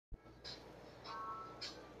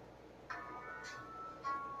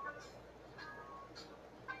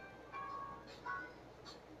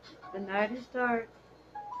The night is dark,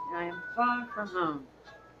 and I am far from home.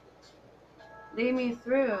 Lead me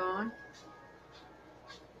through on,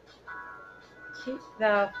 keep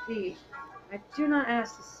thou feet. I do not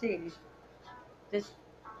ask to see this,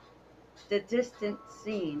 the distant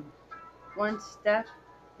scene. One step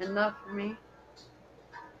enough for me.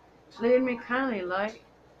 Lead me kindly like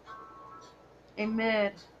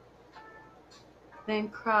amid, then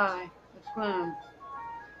cry with gloom.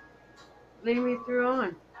 Lead me through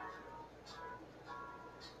on.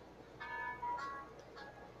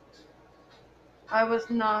 I was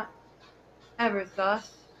not ever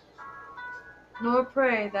thus, nor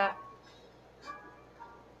pray that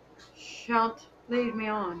shalt lead me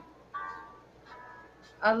on.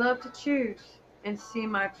 I love to choose and see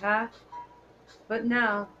my path, but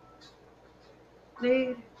now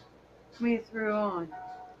lead me through on.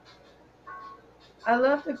 I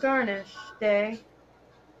love to garnish day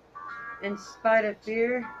in spite of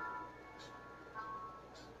fear.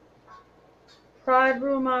 Pride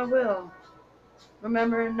rule my will,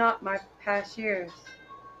 remember not my past years.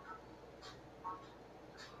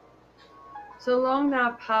 So long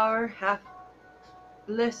thou power hath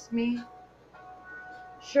blissed me,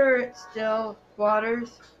 sure its still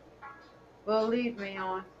waters will lead me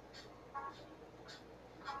on.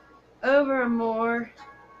 Over and more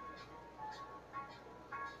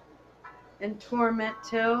in torment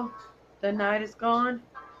till the night is gone,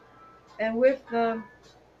 and with the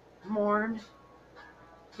morn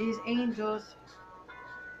these angels'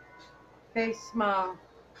 face smile,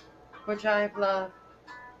 which I have loved,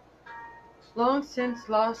 long since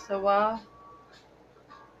lost a while.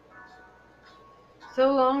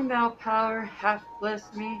 So long thou power hath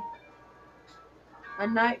blessed me, a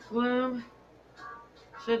night gloom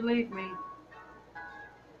should leave me.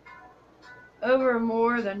 Over and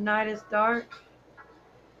more the night is dark,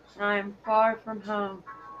 and I am far from home.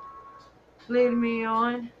 Lead me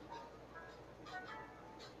on,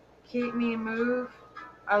 keep me move.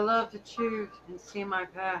 I love to choose and see my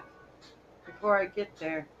path before I get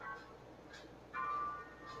there.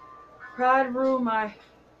 Pride rule my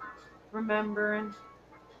remembering,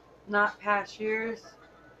 not past years,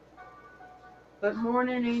 but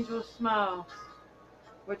morning angel smiles,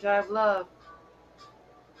 which I have loved,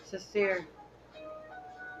 sincere.